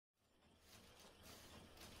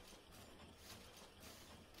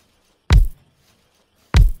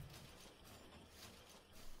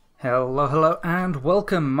Hello, hello, and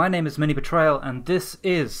welcome. My name is MiniBetrayal, and this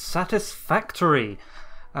is Satisfactory.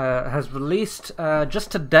 Has released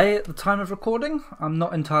just today at the time of recording. I'm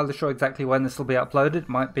not entirely sure exactly when this will be uploaded. It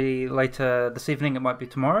might be later this evening, it might be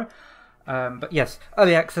tomorrow. But yes,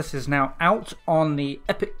 Early Access is now out on the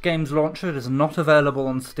Epic Games launcher. It is not available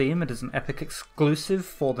on Steam. It is an Epic exclusive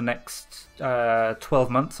for the next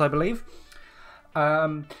 12 months, I believe.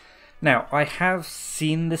 Now, I have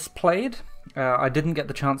seen this played. I didn't get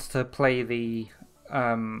the chance to play the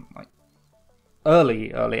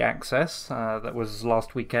early access that was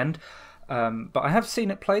last weekend, but I have seen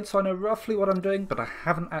it played, so I know roughly what I'm doing, but I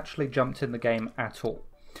haven't actually jumped in the game at all.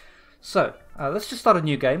 So, let's just start a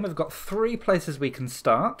new game. We've got 3 places we can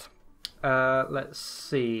start. Let's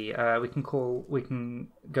see, we can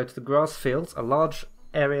go to the grass fields, a large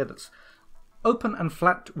area that's open and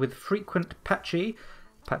flat with frequent patches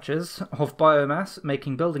of biomass,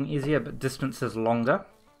 making building easier but distances longer.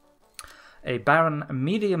 A barren,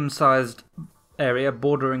 medium-sized area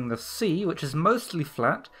bordering the sea, which is mostly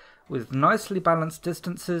flat, with nicely balanced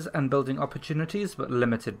distances and building opportunities but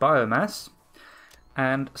limited biomass.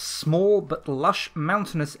 And small but lush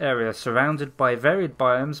mountainous area surrounded by varied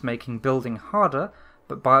biomes, making building harder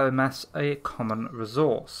but biomass a common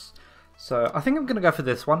resource. So I think I'm going to go for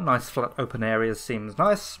this one. Nice flat open areas seems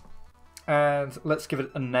nice. And let's give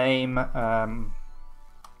it a name.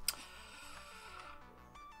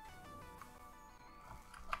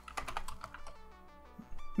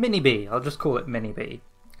 MiniB. I'll just call it MiniB.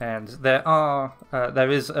 And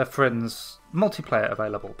there is a Friends multiplayer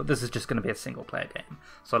available, but this is just going to be a single player game.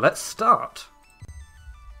 So let's start.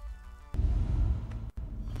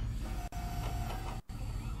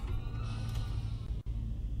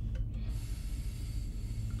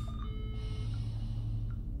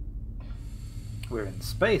 We're in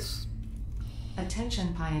space.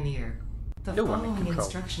 Attention Pioneer. The following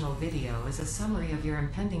instructional video is a summary of your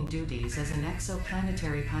impending duties as an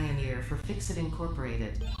exoplanetary pioneer for Fixit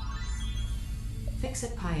Incorporated.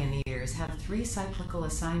 Fixit pioneers have 3 cyclical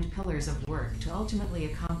assigned pillars of work to ultimately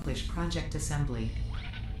accomplish project assembly.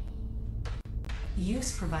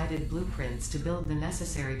 Use provided blueprints to build the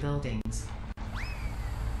necessary buildings.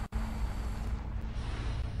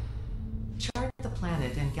 Chart the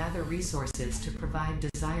planet and gather resources to provide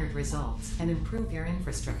desired results and improve your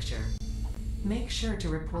infrastructure. Make sure to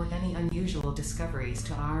report any unusual discoveries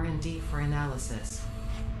to R&D for analysis.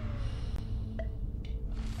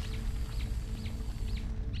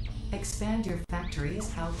 Expand your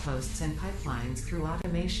factories, outposts, and pipelines through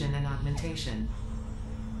automation and augmentation.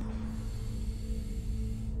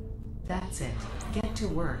 That's it. Get to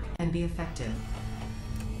work and be effective.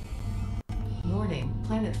 Warning,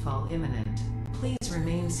 planetfall imminent. Please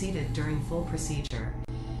remain seated during full procedure.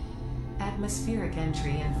 Atmospheric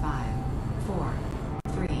entry in 5, 4,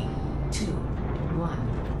 3, 2,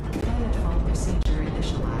 1. Planetfall procedure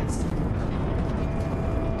initialized.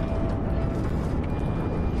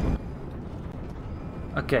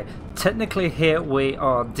 Okay, technically here we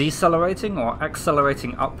are decelerating or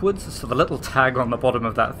accelerating upwards, so the little tag on the bottom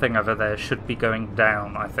of that thing over there should be going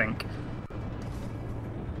down, I think.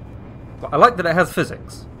 But I like that it has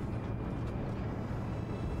physics.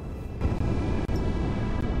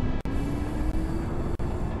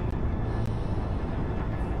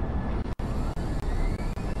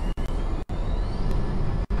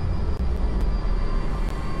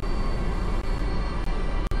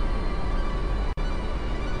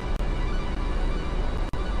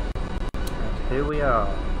 And here we are.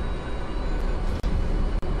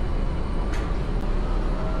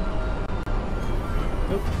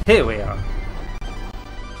 Here we are.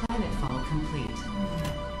 Planetfall complete.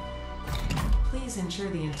 Please ensure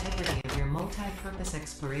the integrity of your multi-purpose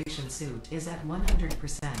exploration suit is at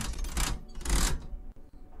 100%.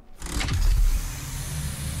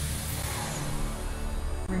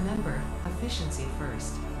 Remember, efficiency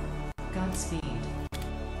first. Godspeed.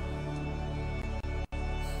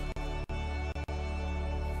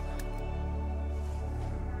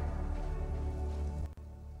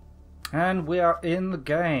 And we are in the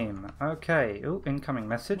game. Okay. Ooh, incoming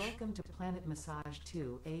message. Welcome to Planet Massage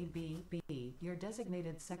 2 ABB, your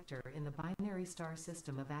designated sector in the binary star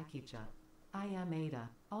system of Akicha. I am Ada,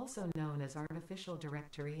 also known as Artificial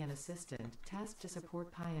Directory and Assistant, tasked to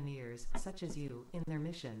support pioneers, such as you, in their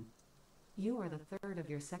mission. You are the 3rd of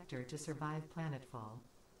your sector to survive planetfall.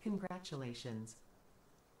 Congratulations.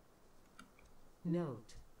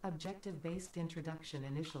 Note: objective-based introduction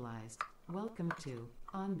initialized. Welcome to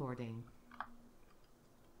onboarding.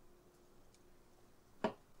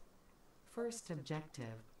 First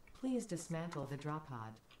objective: Please dismantle the drop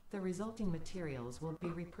pod. The resulting materials will be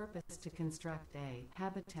repurposed to construct a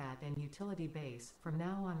habitat and utility base, from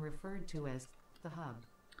now on referred to as the hub.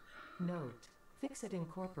 Note: Fix-It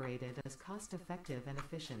Incorporated is cost-effective and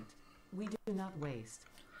efficient. We do not waste.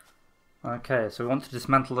 Okay, so we want to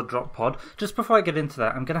dismantle the drop pod. Just before I get into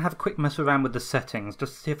that, I'm going to have a quick mess around with the settings,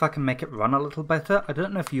 just to see if I can make it run a little better. I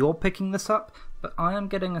don't know if you're picking this up, but I am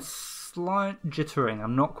getting a slight jittering.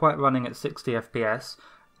 I'm not quite running at 60 FPS,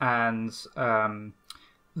 and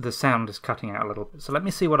the sound is cutting out a little bit. So let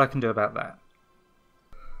me see what I can do about that.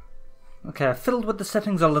 Okay, I've fiddled with the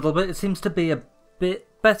settings a little bit. It seems to be a bit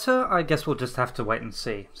better. I guess we'll just have to wait and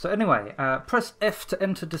see. So anyway, press F to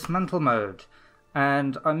enter dismantle mode.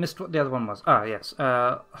 And I missed what the other one was. Ah, yes.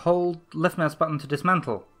 Hold left mouse button to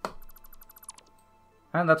dismantle.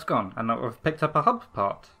 And that's gone. And now we've picked up a hub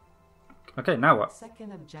part. Okay, now what?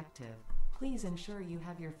 Second objective. Please ensure you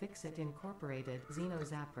have your Fix-It Incorporated Xeno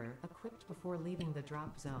Zapper equipped before leaving the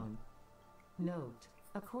drop zone. Note: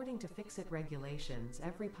 According to Fix-It regulations,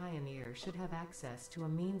 every pioneer should have access to a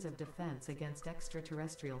means of defense against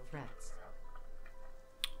extraterrestrial threats.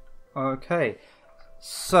 Okay.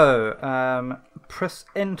 So, press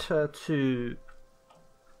enter to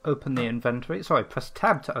open the inventory. Sorry, press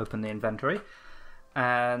tab to open the inventory.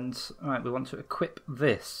 And, right, we want to equip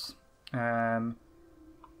this.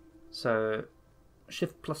 So,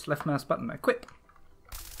 shift plus left mouse button, equip.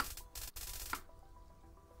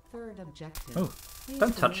 Third objective. Oh, Please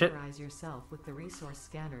don't touch it. familiarize yourself with the resource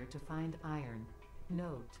scanner to find iron.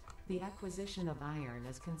 Note: The acquisition of iron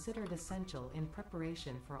is considered essential in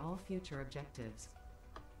preparation for all future objectives.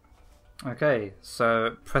 Okay,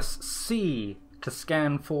 so press C to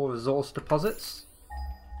scan for resource deposits.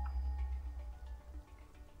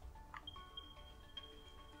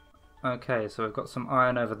 Okay, so we've got some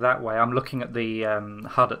iron over that way. I'm looking at the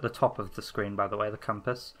HUD at the top of the screen, by the way, the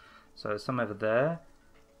compass. So some over there.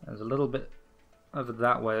 There's a little bit over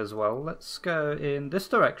that way as well. Let's go in this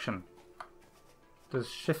direction. Does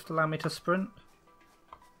shift allow me to sprint?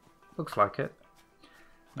 Looks like it.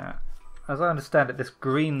 Now, as I understand it, this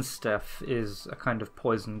green stuff is a kind of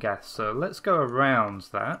poison gas, so let's go around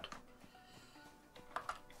that.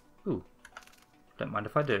 Ooh, don't mind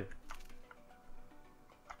if I do.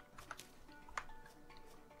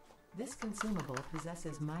 This consumable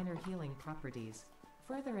possesses minor healing properties.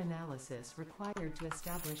 Further analysis required to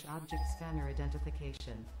establish object scanner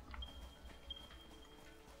identification.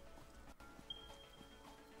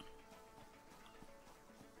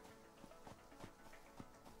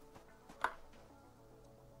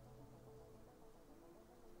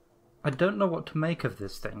 I don't know what to make of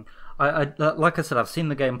this thing. Like I said, I've seen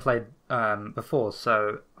the game played before,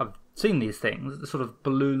 so I've seen these things, the sort of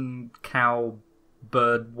balloon, cow,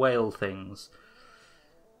 bird, whale things.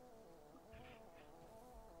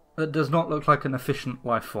 It does not look like an efficient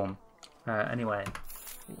life form. Anyway,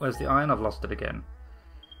 where's the iron? I've lost it again.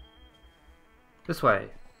 This way.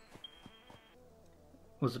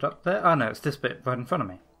 Was it up there? Oh no, it's this bit right in front of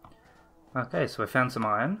me. Okay, so we found some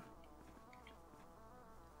iron.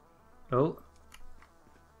 Oh,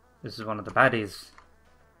 this is one of the baddies.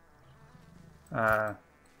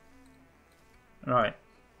 Right.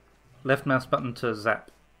 Left mouse button to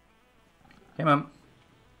zap. Come on.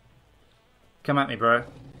 Come at me, bro.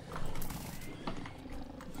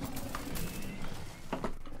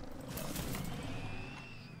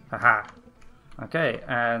 Haha. Okay,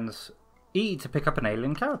 and E to pick up an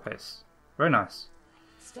alien carapace. Very nice.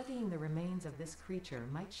 Studying the remains of this creature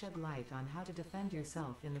might shed light on how to defend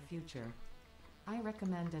yourself in the future. I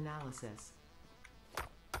recommend analysis.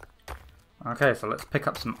 Okay, so let's pick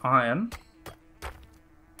up some iron.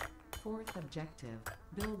 Fourth objective,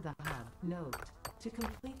 build the hub. Note: to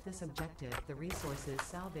complete this objective, the resources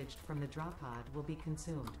salvaged from the drop pod will be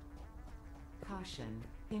consumed. Caution: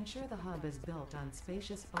 ensure the hub is built on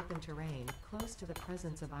spacious open terrain close to the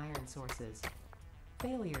presence of iron sources.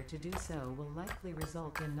 Failure to do so will likely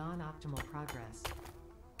result in non-optimal progress.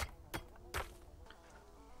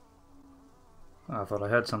 Oh, I thought I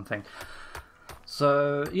heard something.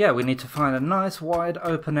 So, yeah, we need to find a nice wide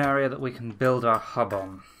open area that we can build our hub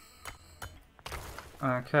on.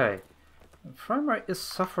 Okay. The frame rate is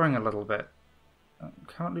suffering a little bit. I'm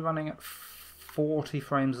currently running at 40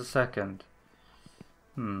 frames a second.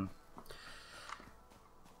 Oh,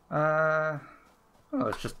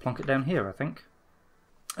 let's just plonk it down here, I think.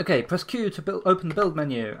 Okay, press Q to open the build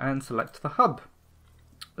menu and select the hub.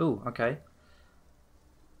 Ooh, okay.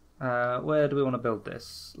 Where do we want to build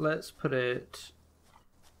this? Let's put it...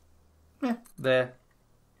 yeah, there.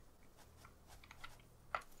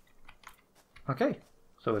 Okay,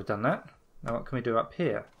 so we've done that. Now what can we do up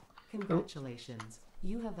here? Congratulations.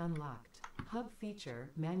 You have unlocked Hub Feature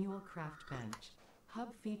Manual Craft Bench. Hub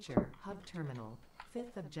Feature Hub Terminal.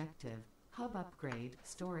 5th objective, Hub Upgrade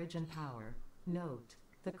Storage and Power. Note: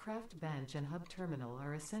 the Craft Bench and Hub Terminal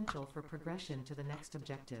are essential for progression to the next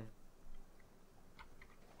objective.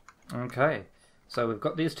 Okay, so we've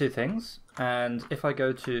got these two things, and if I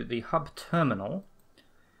go to the Hub Terminal,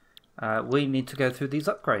 we need to go through these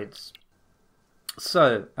upgrades.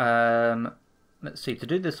 So, let's see, to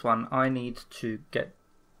do this one, I need to get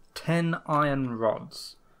 10 iron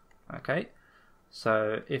rods. Okay,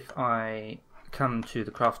 so if I come to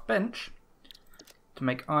the craft bench, to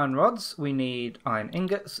make iron rods we need iron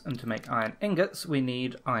ingots, and to make iron ingots we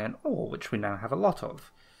need iron ore, which we now have a lot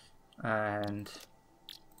of. And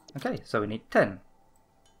okay, so we need 10.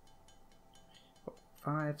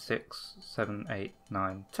 5, 6, 7, 8,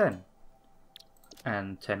 9, 10.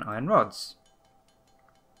 And 10 iron rods.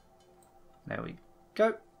 There we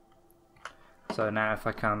go. So now if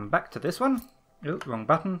I come back to this one, oops, wrong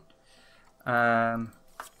button. 10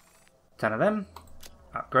 of them.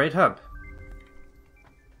 Upgrade hub.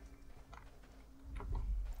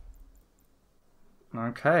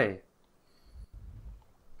 Okay.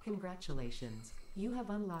 Congratulations. You have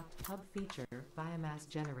unlocked Hub Feature Biomass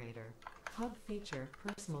Generator. Hub Feature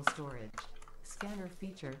Personal Storage. Scanner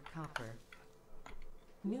Feature Copper.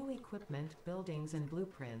 New equipment, buildings and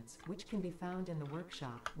blueprints, which can be found in the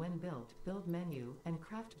workshop when built, build menu, and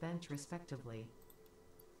craft bench respectively.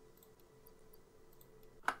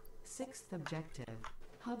 6th objective,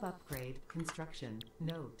 Hub Upgrade Construction.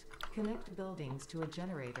 Note: connect buildings to a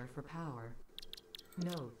generator for power.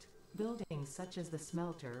 Note: buildings such as the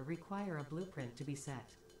smelter require a blueprint to be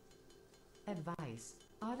set. Advice: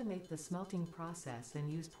 automate the smelting process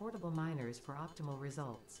and use portable miners for optimal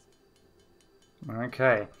results.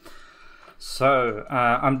 Okay, so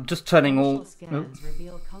I'm just turning all... Scans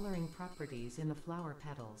reveal coloring properties in the flower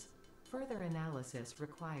petals. Further analysis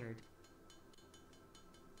required.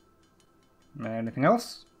 Anything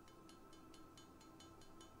else?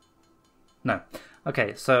 No.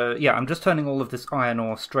 Okay, so yeah, I'm just turning all of this iron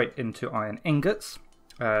ore straight into iron ingots,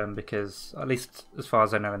 because, at least as far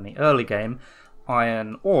as I know in the early game,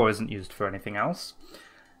 iron ore isn't used for anything else.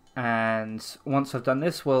 And once I've done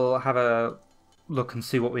this, we'll have a look and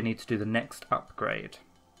see what we need to do the next upgrade.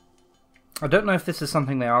 I don't know if this is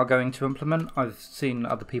something they are going to implement. I've seen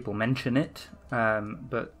other people mention it,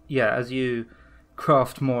 but yeah, as you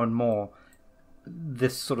craft more and more,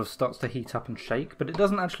 this sort of starts to heat up and shake, but it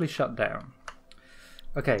doesn't actually shut down.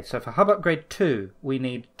 Okay, so for Hub Upgrade 2, we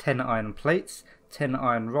need 10 iron plates, 10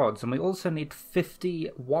 iron rods, and we also need 50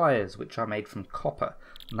 wires, which are made from copper,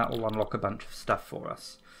 and that will unlock a bunch of stuff for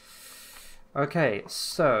us. Okay,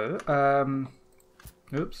 so,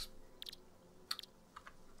 oops.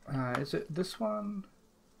 Is it this one?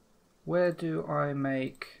 Where do I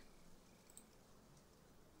make...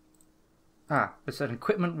 Ah, it's an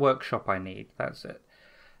equipment workshop I need, that's it.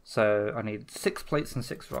 So I need 6 plates and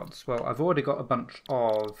 6 rods. Well, I've already got a bunch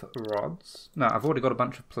of rods. No, I've already got a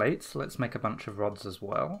bunch of plates. Let's make a bunch of rods as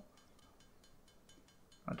well.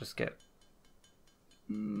 I'll just get...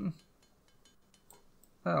 Well,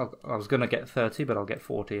 I was going to get 30, but I'll get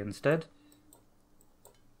 40 instead.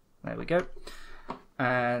 There we go.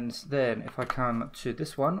 And then if I come to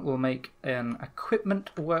this one, we'll make an equipment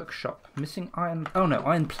workshop. Missing iron... Oh no,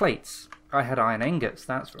 iron plates. I had iron ingots,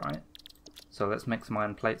 that's right. So let's make some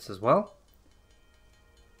iron plates as well.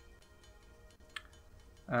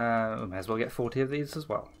 We may as well get 40 of these as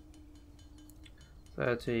well.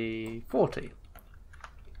 30, 40.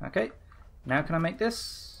 Okay, now can I make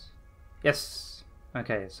this? Yes.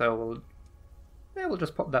 Okay, so we'll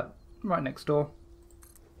just pop that right next door.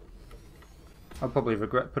 I'll probably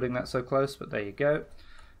regret putting that so close, but there you go.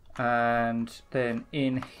 And then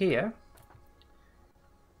in here,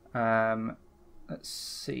 let's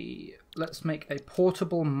see, let's make a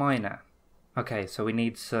portable miner. Okay, so we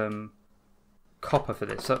need some copper for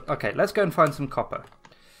this. So, okay, let's go and find some copper.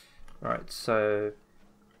 Right, so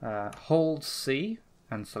hold C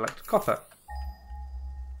and select copper.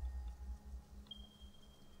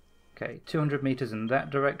 Okay, 200 meters in that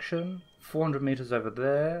direction, 400 meters over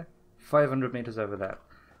there, 500 meters over there.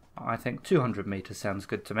 I think 200 meters sounds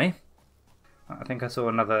good to me. I think I saw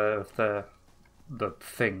another of the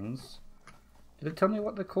things. Did it tell me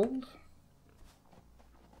what they're called?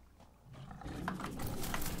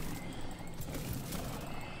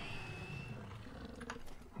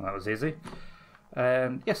 Well, that was easy.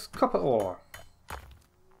 Yes, copper ore.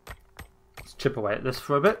 Let's chip away at this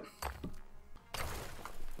for a bit.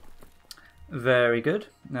 Very good.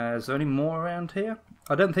 Is there any more around here?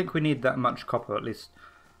 I don't think we need that much copper, at least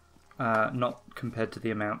not compared to the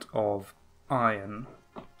amount of iron.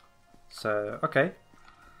 So, okay.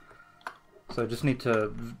 So I just need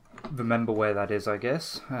to remember where that is, I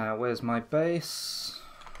guess. Where's my base?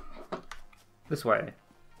 This way.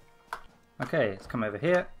 Okay, let's come over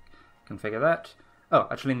here. Configure that. Oh,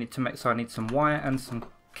 actually need to make, so I need some wire and some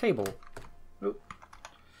cable.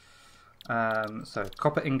 So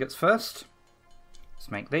copper ingots first.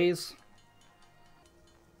 Let's make these.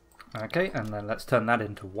 Okay, and then let's turn that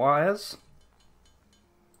into wires.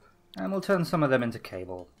 And we'll turn some of them into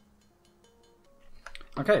cable.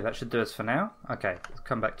 Okay, that should do us for now. Okay, let's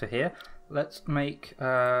come back to here. Let's make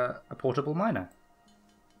a portable miner.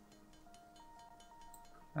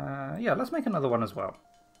 Yeah, let's make another one as well.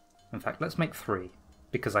 In fact, let's make 3,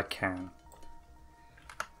 because I can.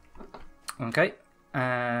 Okay,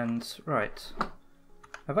 and right.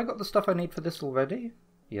 Have I got the stuff I need for this already?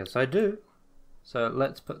 Yes, I do. So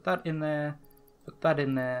let's put that in there, put that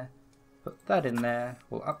in there, put that in there.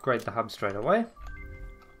 We'll upgrade the hub straight away.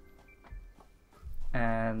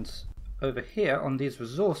 And over here on these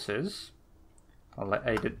resources, I'll let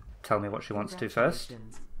Ada tell me what she wants to first.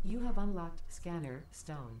 You have unlocked Scanner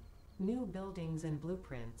Stone. New buildings and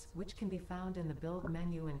blueprints, which can be found in the build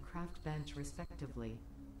menu and craft bench respectively.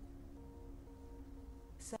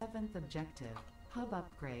 7th objective, hub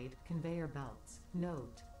upgrade, conveyor belts.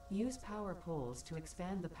 Note, use power poles to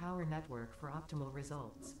expand the power network for optimal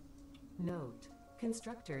results. Note,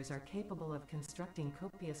 constructors are capable of constructing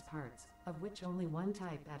copious parts, of which only one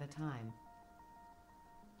type at a time.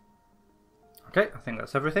 Okay, I think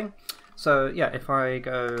that's everything. So yeah, if I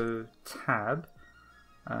go tab,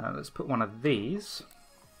 let's put one of these.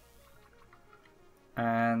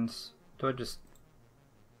 And do I just...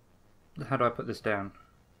 how do I put this down?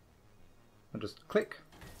 I'll just click.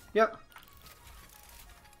 Yep.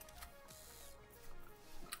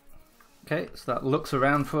 Okay, so that looks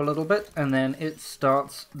around for a little bit and then it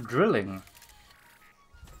starts drilling.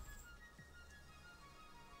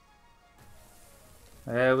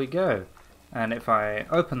 There we go. And if I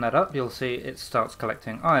open that up, you'll see it starts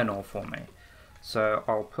collecting iron ore for me. So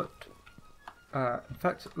I'll put... in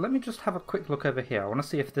fact, let me just have a quick look over here. I want to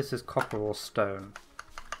see if this is copper or stone.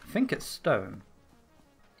 I think it's stone.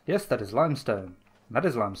 Yes, that is limestone. That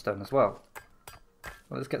is limestone as well.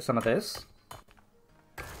 Well, let's get some of this.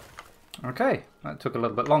 Okay, that took a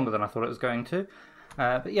little bit longer than I thought it was going to.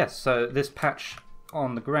 But yes, so this patch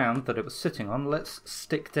on the ground that it was sitting on, let's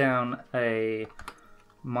stick down a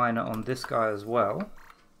miner on this guy as well.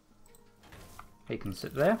 He can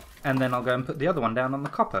sit there. And then I'll go and put the other one down on the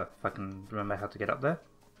copper, if I can remember how to get up there.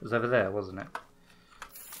 It was over there, wasn't it?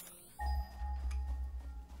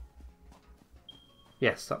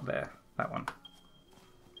 Yes, up there. That one.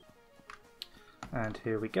 And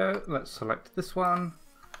here we go. Let's select this one.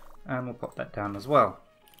 And we'll pop that down as well.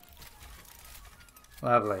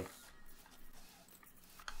 Lovely.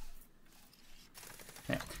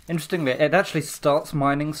 Yeah. Interestingly, it actually starts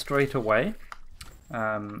mining straight away.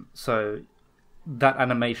 So that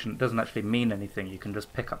animation doesn't actually mean anything. You can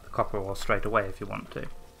just pick up the copper ore straight away if you want to.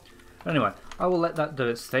 Anyway, I will let that do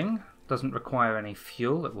its thing. Doesn't require any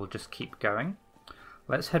fuel. It will just keep going.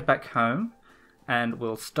 Let's head back home and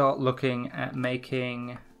we'll start looking at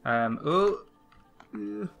making... yeah,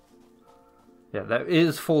 there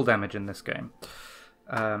is fall damage in this game.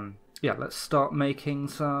 Yeah, let's start making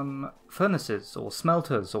some furnaces or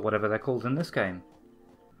smelters or whatever they're called in this game.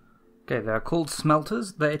 Okay, they're called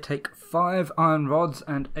smelters. They take 5 iron rods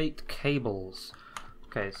and 8 cables.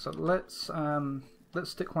 Okay, so let's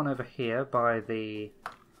stick one over here by the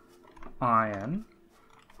iron.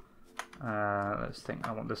 Let's think.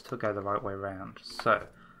 I want this to go the right way around. So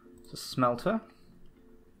it's a smelter.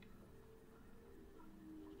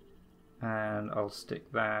 And I'll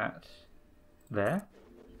stick that there.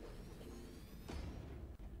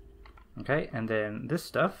 Okay, and then this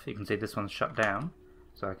stuff, you can see this one's shut down.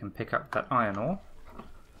 So I can pick up that iron ore.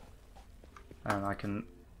 And I can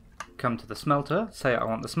come to the smelter, say I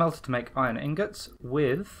want the smelter to make iron ingots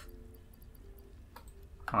with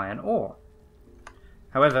iron ore.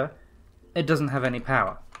 However, it doesn't have any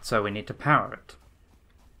power, so we need to power it.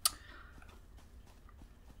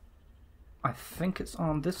 I think it's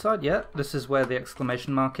on this side. Yeah, this is where the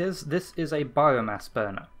exclamation mark is. This is a biomass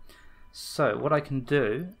burner. So what I can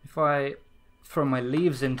do, if I throw my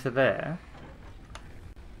leaves into there,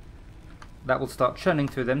 that will start churning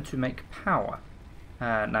through them to make power.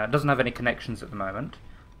 Now, it doesn't have any connections at the moment,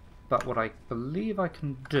 but what I believe I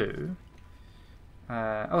can do...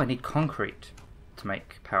 oh, I need concrete to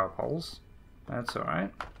make power poles. That's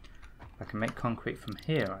alright. I can make concrete from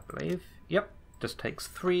here, I believe. Yep, just takes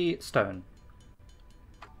 3 stone.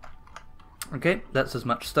 Okay, that's as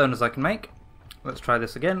much stone as I can make. Let's try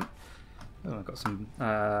this again. Oh, I've got some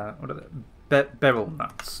what are they? Beryl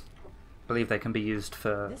nuts. I believe they can be used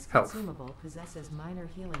for This health. consumable possesses minor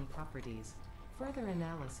healing properties. Further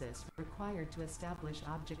analysis required to establish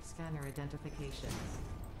object scanner identification.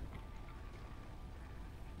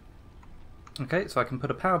 Okay, so I can put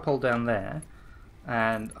a power pole down there,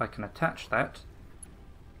 and I can attach that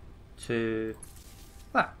to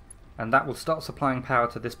that, and that will start supplying power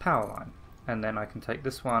to this power line. And then I can take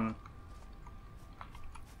this one.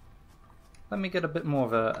 Let me get a bit more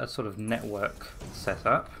of a sort of network set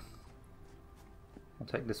up. I'll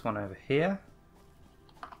take this one over here,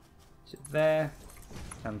 to there,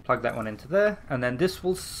 and plug that one into there, and then this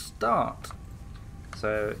will start.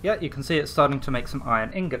 So yeah, you can see it's starting to make some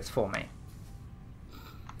iron ingots for me.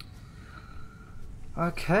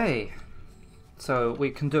 Okay, so we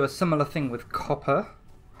can do a similar thing with copper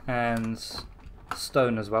and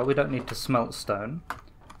stone as well. We don't need to smelt stone,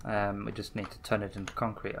 we just need to turn it into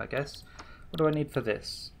concrete, I guess. What do I need for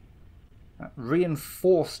this?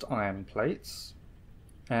 Reinforced iron plates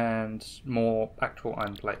and more actual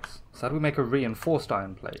iron plates. So how do we make a reinforced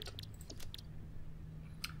iron plate?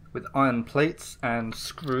 With iron plates and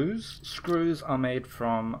screws. Screws are made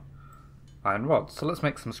from iron rods. So let's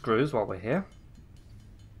make some screws while we're here.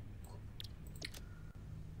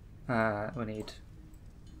 We need,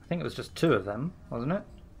 I think it was just 2 of them, wasn't it?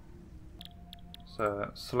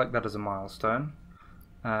 So select that as a milestone.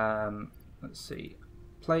 Let's see,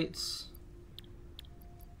 plates,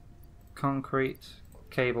 concrete,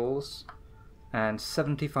 cables, and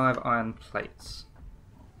 75 iron plates.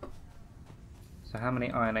 So how many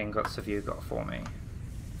iron ingots have you got for me?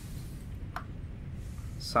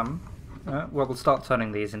 Some. Well, we'll start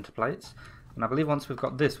turning these into plates. And I believe once we've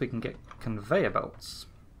got this, we can get conveyor belts.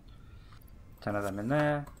 10 of them in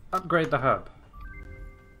there. Upgrade the hub.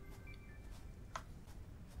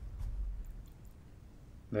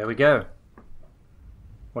 There we go.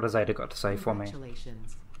 What has Ada got to say for me?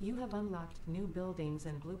 Congratulations. You have unlocked new buildings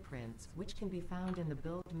and blueprints, which can be found in the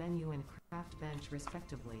build menu and craft bench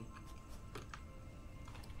respectively.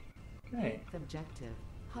 Okay. 8th objective.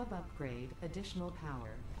 Hub upgrade, additional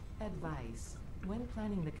power. Advice. When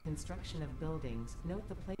planning the construction of buildings, note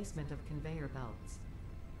the placement of conveyor belts.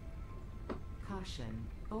 Caution.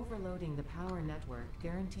 Overloading the power network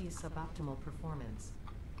guarantees suboptimal performance.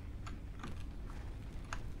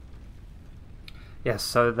 Yes,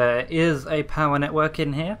 so there is a power network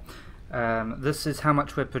in here. This is how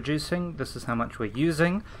much we're producing, this is how much we're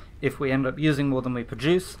using. If we end up using more than we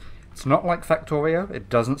produce, it's not like Factorio, it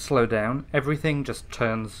doesn't slow down, everything just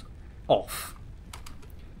turns off.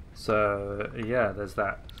 So yeah, there's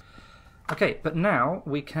that. Okay, but now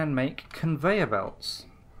we can make conveyor belts.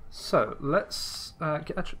 So let's,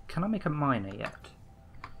 actually, can I make a miner yet?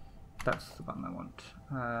 That's the button I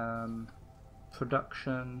want.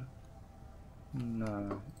 Production.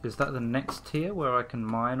 No. Is that the next tier where I can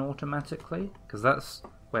mine automatically? Because that's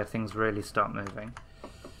where things really start moving.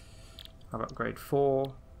 How about grade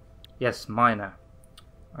 4? Yes, miner.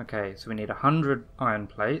 Okay, so we need 100 iron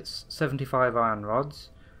plates, 75 iron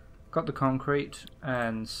rods, got the concrete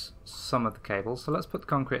and some of the cables. So let's put the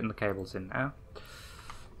concrete and the cables in now.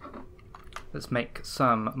 Let's make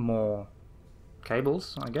some more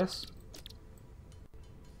cables, I guess.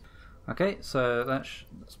 Okay, so that's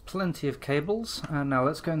plenty of cables, and now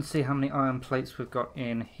let's go and see how many iron plates we've got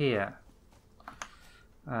in here.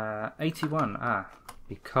 81,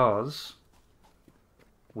 because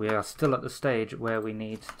we are still at the stage where we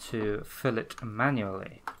need to fill it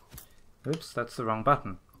manually. Oops, that's the wrong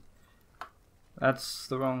button. That's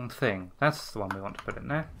the wrong thing. That's the one we want to put in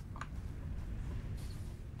there.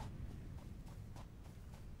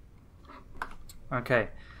 Okay.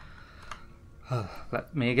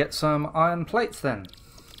 Let me get some iron plates then.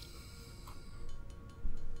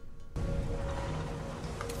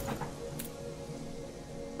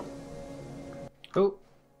 Oh,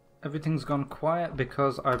 everything's gone quiet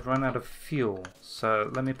because I've run out of fuel. So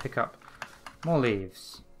let me pick up more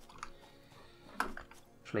leaves.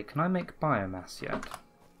 Actually, can I make biomass yet?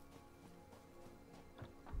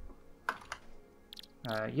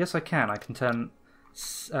 Yes, I can. I can turn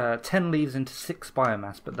 10 leaves into 6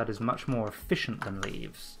 biomass, but that is much more efficient than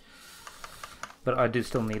leaves. But I do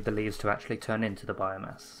still need the leaves to actually turn into the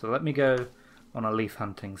biomass. So let me go on a leaf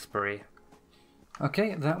hunting spree.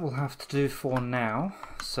 Okay, that will have to do for now.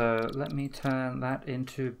 So let me turn that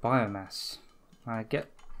into biomass. I get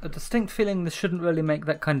a distinct feeling this shouldn't really make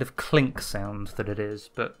that kind of clink sound that it is,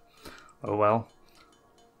 but oh well.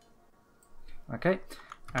 Okay,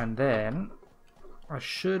 and then I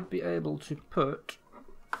should be able to put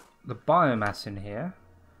the biomass in here,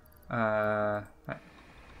 and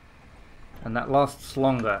that lasts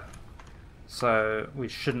longer. so we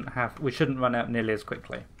shouldn't run out nearly as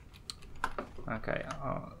quickly. Okay,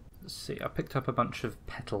 let's see. I picked up a bunch of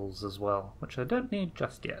petals as well, which I don't need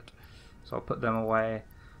just yet, so I'll put them away.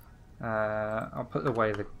 I'll put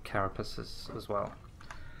away the carapaces as well.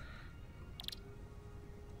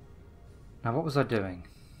 Now, what was I doing?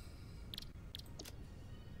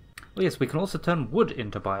 Oh yes, we can also turn wood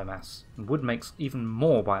into biomass. And wood makes even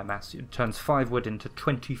more biomass. It turns 5 wood into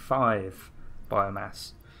 25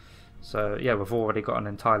 biomass. So yeah, we've already got an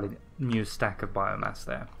entirely new stack of biomass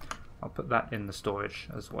there. I'll put that in the storage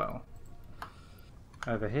as well.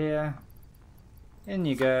 Over here. In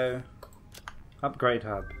you go. Upgrade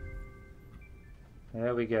hub.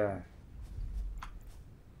 There we go.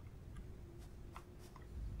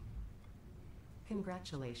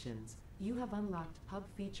 Congratulations. You have unlocked Hub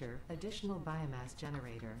Feature, Additional Biomass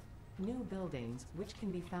Generator. New buildings, which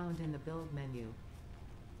can be found in the build menu.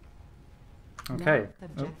 Okay. Now,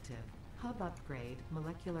 objective. Hub upgrade,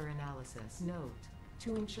 molecular analysis. Note.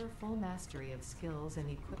 To ensure full mastery of skills and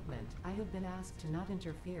equipment, I have been asked to not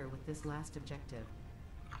interfere with this last objective.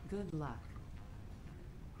 Good luck.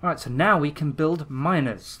 Alright, so now we can build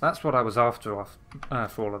miners. That's what I was after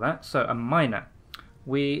for all of that. So, a miner.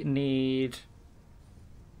 We need...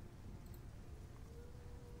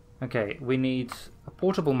 Okay, we need a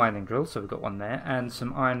portable mining drill, so we've got one there, and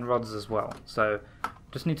some iron rods as well. So,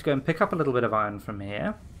 just need to go and pick up a little bit of iron from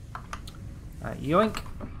here. Yoink.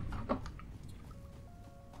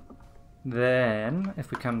 Then,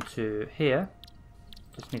 if we come to here,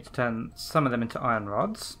 just need to turn some of them into iron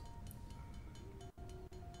rods.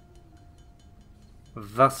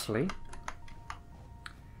 Thusly.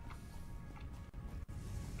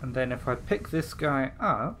 And then if I pick this guy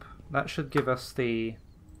up, that should give us the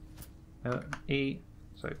E,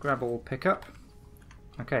 so grab all, pick up.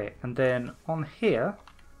 Okay, and then on here,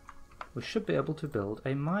 we should be able to build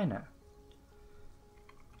a miner.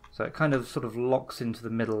 So it kind of sort of locks into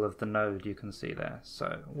the middle of the node, you can see there.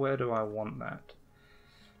 So where do I want that?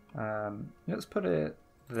 Let's put it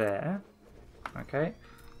there. Okay,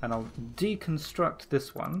 and I'll deconstruct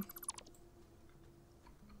this one.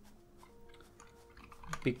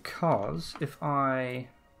 Because if I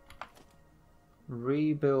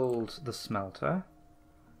rebuild the smelter,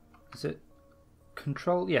 is it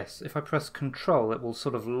control? Yes, if I press control, it will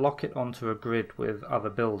sort of lock it onto a grid with other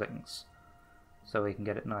buildings. So we can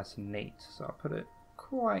get it nice and neat. So I'll put it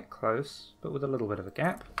quite close, but with a little bit of a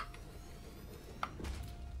gap.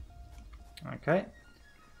 Okay.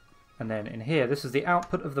 And then in here, this is the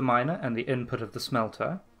output of the miner and the input of the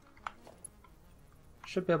smelter.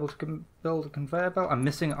 Should be able to build a conveyor belt. I'm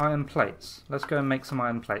missing iron plates. Let's go and make some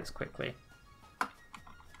iron plates quickly.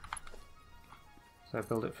 So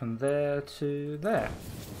build it from there to there.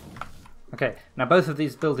 Okay, now both of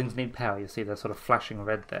these buildings need power. You see they're sort of flashing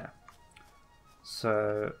red there.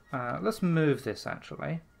 So let's move this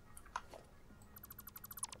actually.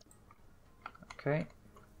 Okay,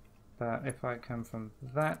 but if I come from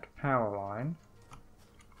that power line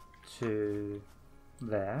to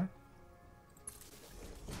there,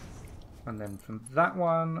 and then from that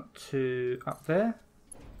one to up there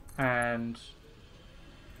and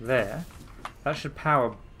there, that should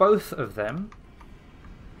power both of them.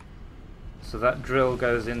 So that drill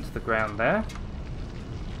goes into the ground there,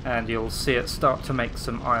 and you'll see it start to make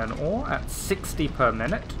some iron ore at 60 per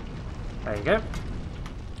minute. There you go.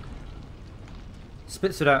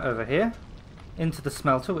 Spits it out over here into the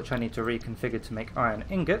smelter, which I need to reconfigure to make iron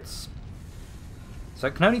ingots. So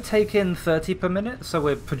it can only take in 30 per minute, so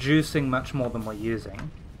we're producing much more than we're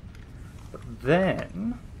using. But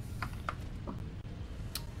then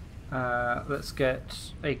let's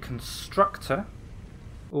get a constructor.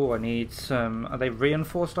 Oh, I need some... Are they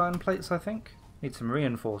reinforced iron plates, I think? Need some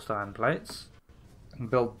reinforced iron plates. I can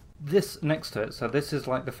build this next to it. So this is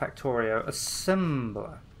like the Factorio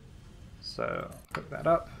assembler. So I'll pick that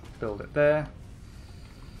up, build it there.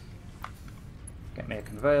 Get me a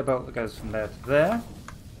conveyor belt that goes from there to there.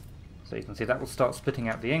 So you can see that will start spitting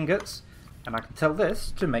out the ingots. And I can tell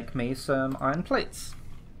this to make me some iron plates.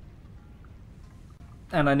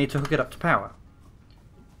 And I need to hook it up to power.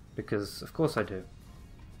 Because of course I do.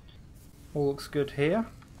 All looks good here.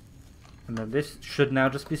 And then this should now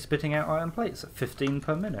just be spitting out iron plates at 15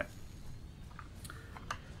 per minute.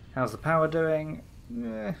 How's the power doing?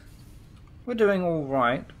 We're doing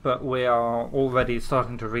alright, but we are already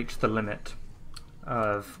starting to reach the limit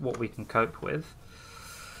of what we can cope with.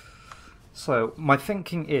 So my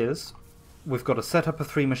thinking is, we've got a setup of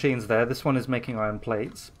 3 machines there. This one is making iron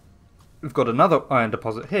plates. We've got another iron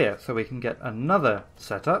deposit here, so we can get another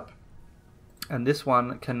setup. And this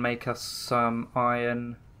one can make us some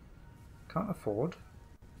iron... Can't afford.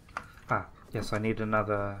 Yes, I need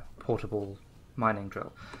another portable mining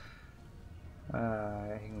drill.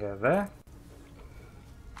 You can go there.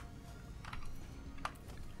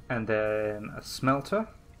 And then a smelter.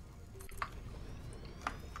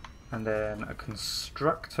 And then a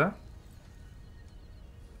constructor.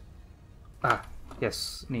 Ah,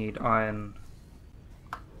 yes, need iron.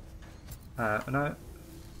 No.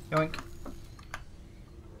 Yoink.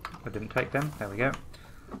 I didn't take them. There we go.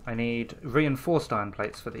 I need reinforced iron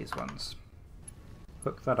plates for these ones.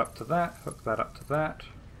 Hook that up to that, hook that up to that,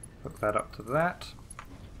 hook that up to that.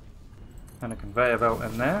 And a conveyor belt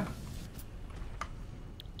in there.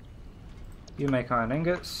 You make iron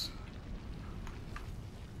ingots.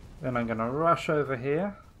 Then I'm going to rush over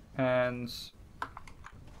here and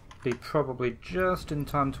be probably just in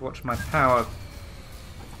time to watch my power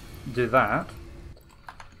do that.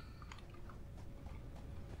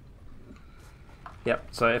 Yep,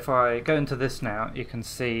 so if I go into this now, you can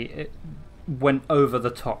see it went over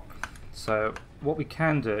the top. So what we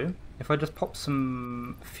can do, if I just pop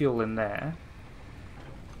some fuel in there,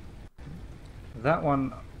 that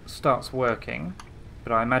one starts working,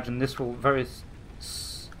 but I imagine this will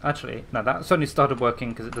actually, no, that's only started working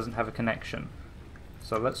because it doesn't have a connection.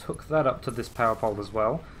 So let's hook that up to this power pole as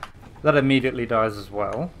well. That immediately dies as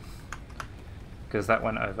well, because that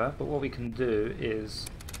went over. But what we can do is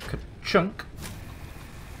ka-chunk,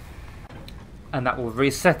 and that will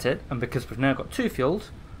reset it, and because we've now got two fueled,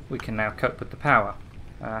 we can now cope with the power.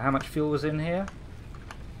 How much fuel was in here?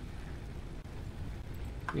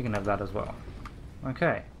 You can have that as well.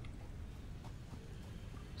 Okay.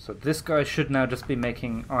 So this guy should now just be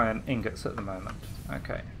making iron ingots at the moment.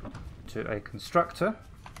 Okay. To a constructor.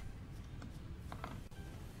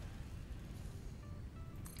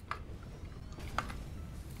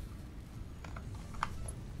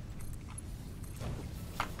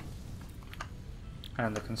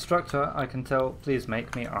 And the constructor, I can tell, please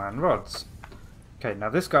make me iron rods. Okay, now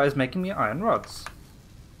this guy is making me iron rods.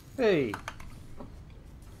 Hey!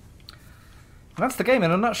 And that's the game in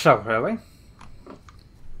a nutshell, really.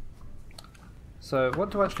 So, what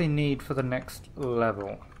do I actually need for the next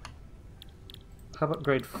level? Hub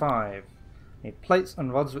upgrade 5. Need plates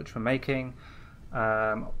and rods, which we're making.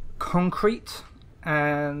 Concrete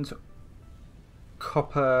and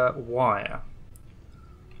copper wire.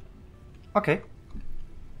 Okay.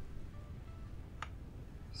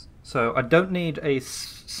 So I don't need a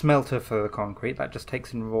smelter for the concrete, that just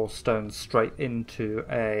takes in raw stone straight into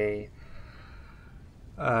a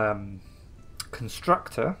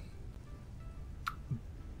constructor.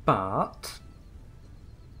 But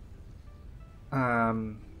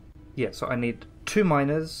yeah, so I need 2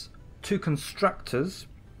 miners, 2 constructors,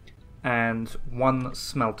 and 1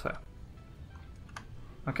 smelter.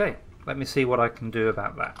 Okay, let me see what I can do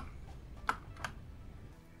about that.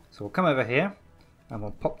 So we'll come over here and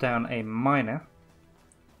we'll pop down a miner.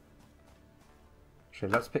 Actually,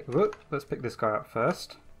 let's pick this guy up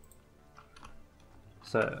first.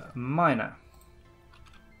 So, miner.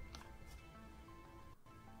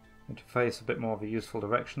 Need to face a bit more of a useful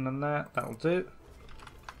direction than that. That'll do.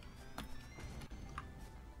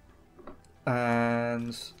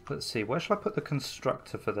 And let's see, where shall I put the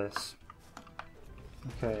constructor for this?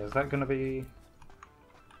 Okay, is that going to be...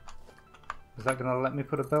 Is that going to let me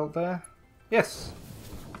put a belt there? Yes!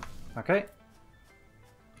 Okay.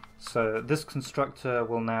 So this constructor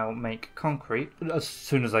will now make concrete, as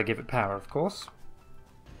soon as I give it power, of course.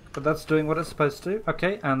 But that's doing what it's supposed to.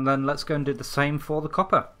 Okay, and then let's go and do the same for the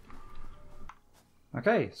copper.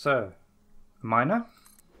 Okay, so... Miner.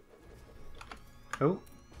 Oh.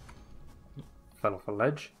 Fell off a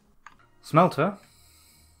ledge. Smelter.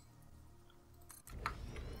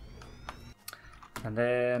 And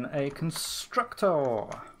then a constructor.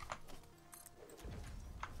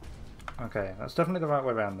 Okay, that's definitely the right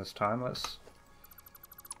way around this time. Let's...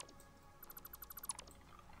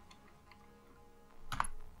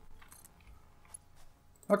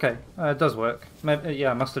 Okay, it does work. Maybe,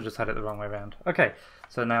 yeah, I must have just had it the wrong way around. Okay,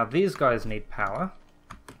 so now these guys need power.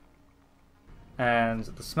 And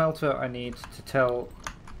the smelter I need to tell...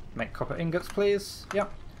 Make copper ingots, please.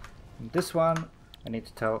 Yep. And this one I need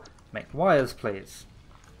to tell... Make wires, please.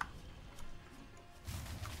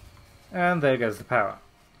 And there goes the power.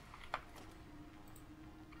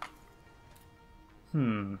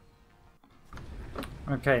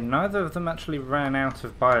 Okay, neither of them actually ran out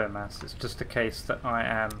of biomass. It's just a case that I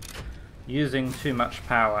am using too much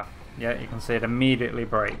power. Yeah, you can see it immediately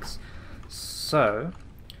breaks. So,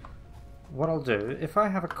 what I'll do, if I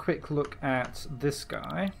have a quick look at this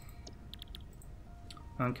guy...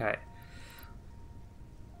 Okay.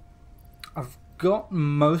 I've got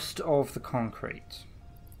most of the concrete.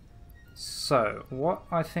 So, what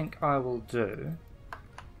I think I will do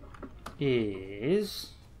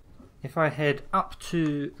is, if I head up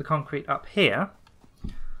to the concrete up here,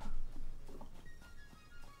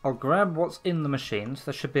 I'll grab what's in the machines.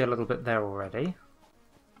 There should be a little bit there already.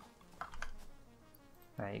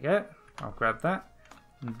 There you go. I'll grab that.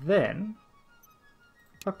 And then,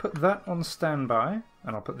 if I put that on standby,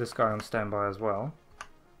 and I'll put this guy on standby as well,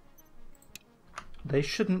 they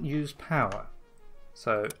shouldn't use power.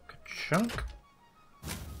 So, ka-chunk.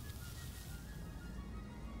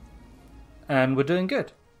 And we're doing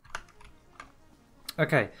good.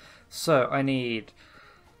 Okay, so I need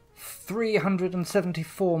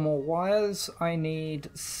 374 more wires. I need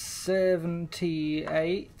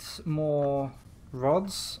 78 more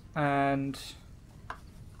rods and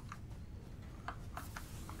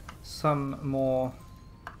some more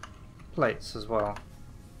plates as well.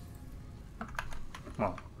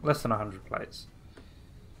 Well, less than 100 plates.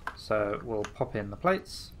 So we'll pop in the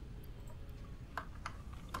plates.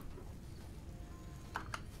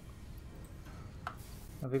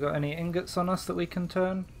 Have we got any ingots on us that we can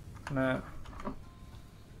turn? No.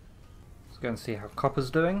 Let's go and see how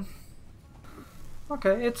copper's doing.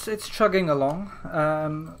 Okay, it's chugging along.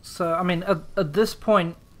 So, I mean, at this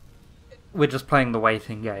point, we're just playing the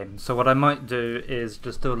waiting game. So what I might do is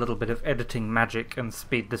just do a little bit of editing magic and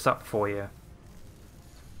speed this up for you.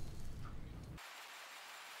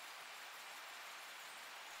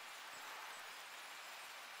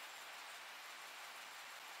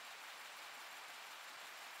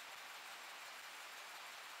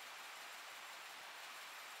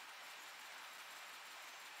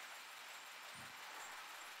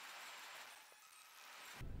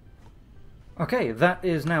 Okay, that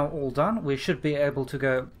is now all done. We should be able to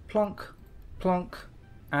go plonk, plonk,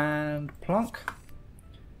 and plonk,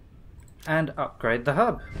 and upgrade the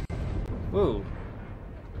hub. Whoa.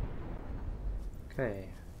 Okay.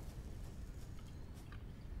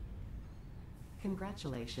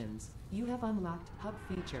 Congratulations, you have unlocked Hub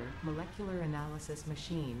Feature Molecular Analysis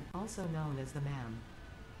Machine, also known as the MAM.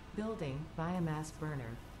 Building, Biomass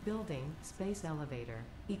Burner. Building, Space Elevator.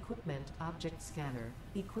 Equipment, Object Scanner.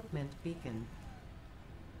 Equipment, Beacon.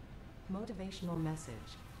 Motivational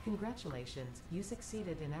message. Congratulations, you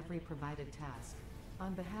succeeded in every provided task.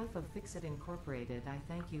 On behalf of Fixit Incorporated, I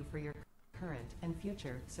thank you for your current and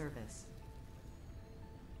future service.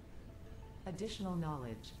 Additional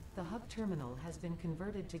knowledge. The Hub Terminal has been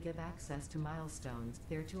converted to give access to milestones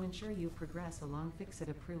there to ensure you progress along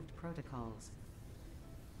Fixit-approved protocols.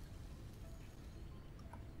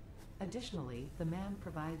 Additionally, the MAM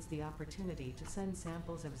provides the opportunity to send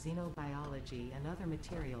samples of xenobiology and other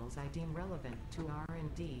materials I deem relevant to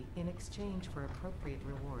R&D in exchange for appropriate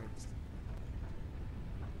rewards.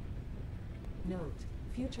 Note: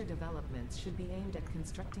 future developments should be aimed at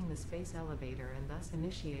constructing the space elevator and thus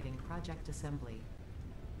initiating project assembly.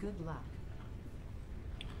 Good luck.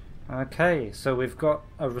 Okay, so we've got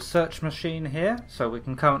a research machine here, so we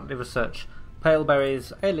can currently research pale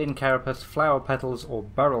berries, alien carapace, flower petals, or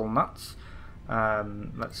burl nuts.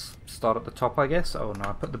 Let's start at the top, I guess. Oh no,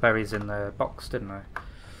 I put the berries in the box, didn't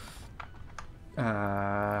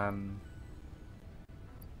I?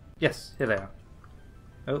 Yes, here they are.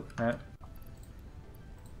 Oh, no.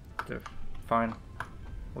 Fine.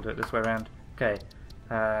 We'll do it this way around. Okay.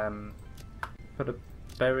 Put a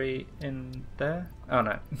berry in there. Oh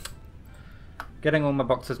no. Getting all my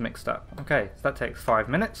boxes mixed up. Okay, so that takes 5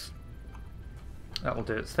 minutes. That will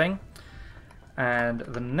do its thing. And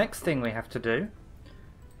the next thing we have to do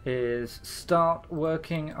is start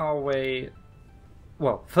working our way...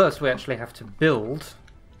 Well, first we actually have to build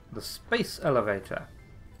the space elevator.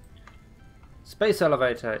 Space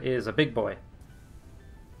elevator is a big boy.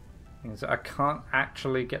 Means I can't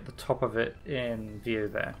actually get the top of it in view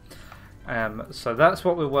there. So that's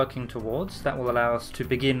what we're working towards. That will allow us to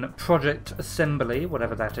begin project assembly,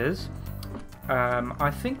 whatever that is.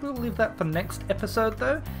 I think we'll leave that for next episode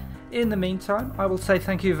though. In the meantime, I will say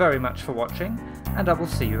thank you very much for watching, and I will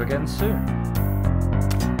see you again soon.